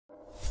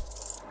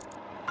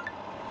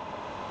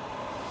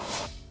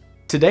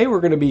Today we're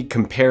going to be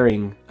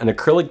comparing an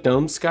acrylic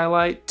dome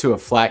skylight to a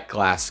flat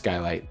glass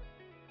skylight.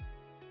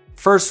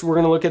 First, we're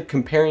going to look at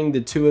comparing the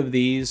two of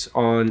these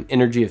on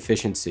energy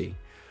efficiency.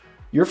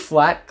 Your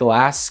flat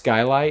glass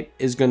skylight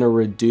is going to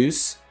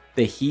reduce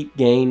the heat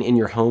gain in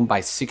your home by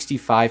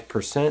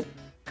 65%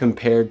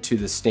 compared to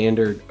the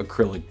standard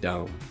acrylic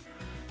dome.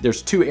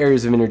 There's two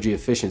areas of energy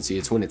efficiency.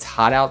 It's when it's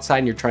hot outside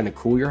and you're trying to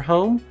cool your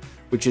home,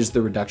 which is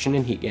the reduction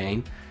in heat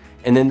gain.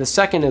 And then the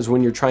second is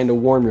when you're trying to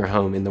warm your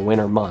home in the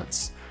winter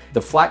months.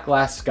 The flat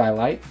glass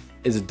skylight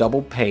is a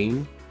double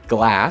pane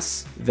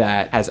glass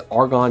that has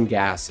argon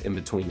gas in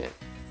between it.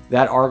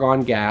 That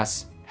argon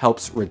gas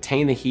helps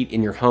retain the heat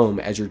in your home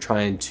as you're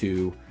trying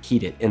to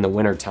heat it in the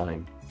winter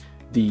time.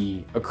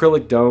 The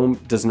acrylic dome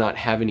does not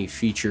have any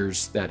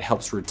features that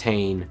helps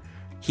retain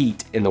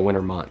heat in the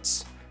winter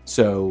months.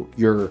 So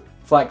your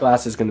flat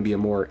glass is going to be a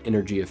more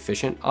energy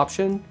efficient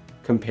option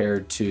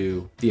compared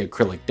to the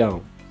acrylic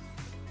dome.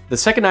 The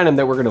second item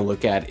that we're going to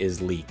look at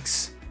is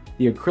leaks.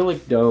 The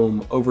acrylic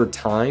dome over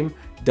time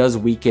does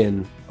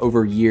weaken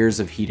over years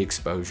of heat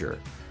exposure.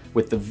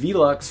 With the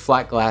VELUX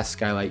flat glass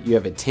skylight, you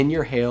have a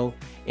 10-year hail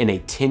and a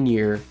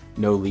 10-year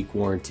no leak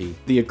warranty.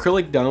 The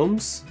acrylic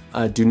domes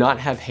do not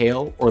have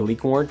hail or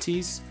leak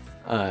warranties.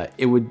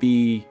 It would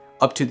be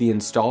up to the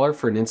installer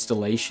for an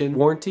installation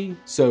warranty.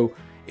 So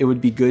it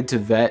would be good to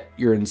vet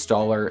your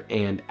installer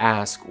and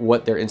ask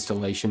what their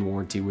installation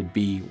warranty would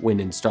be when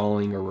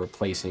installing or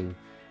replacing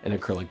an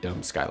acrylic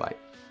dome skylight.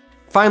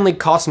 Finally,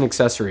 cost and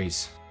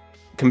accessories.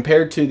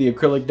 Compared to the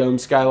acrylic dome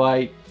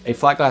skylight, a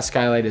flat glass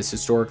skylight is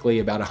historically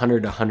about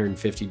 $100 to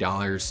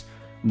 $150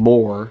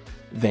 more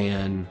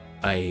than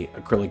a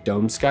acrylic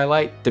dome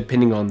skylight,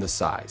 depending on the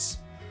size.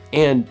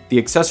 And the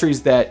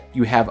accessories that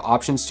you have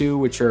options to,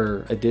 which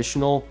are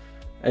additional,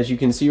 as you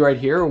can see right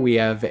here, we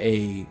have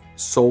a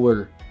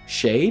solar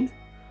shade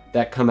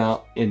that come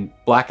out in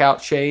blackout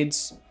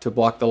shades to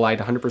block the light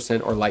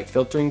 100% or light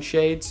filtering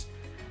shades,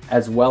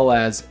 as well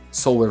as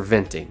solar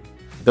venting.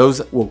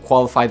 Those will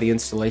qualify the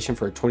installation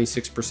for a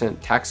 26%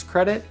 tax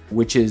credit,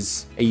 which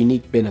is a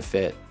unique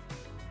benefit.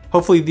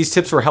 Hopefully these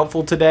tips were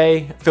helpful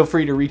today. Feel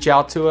free to reach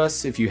out to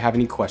us if you have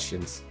any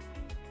questions.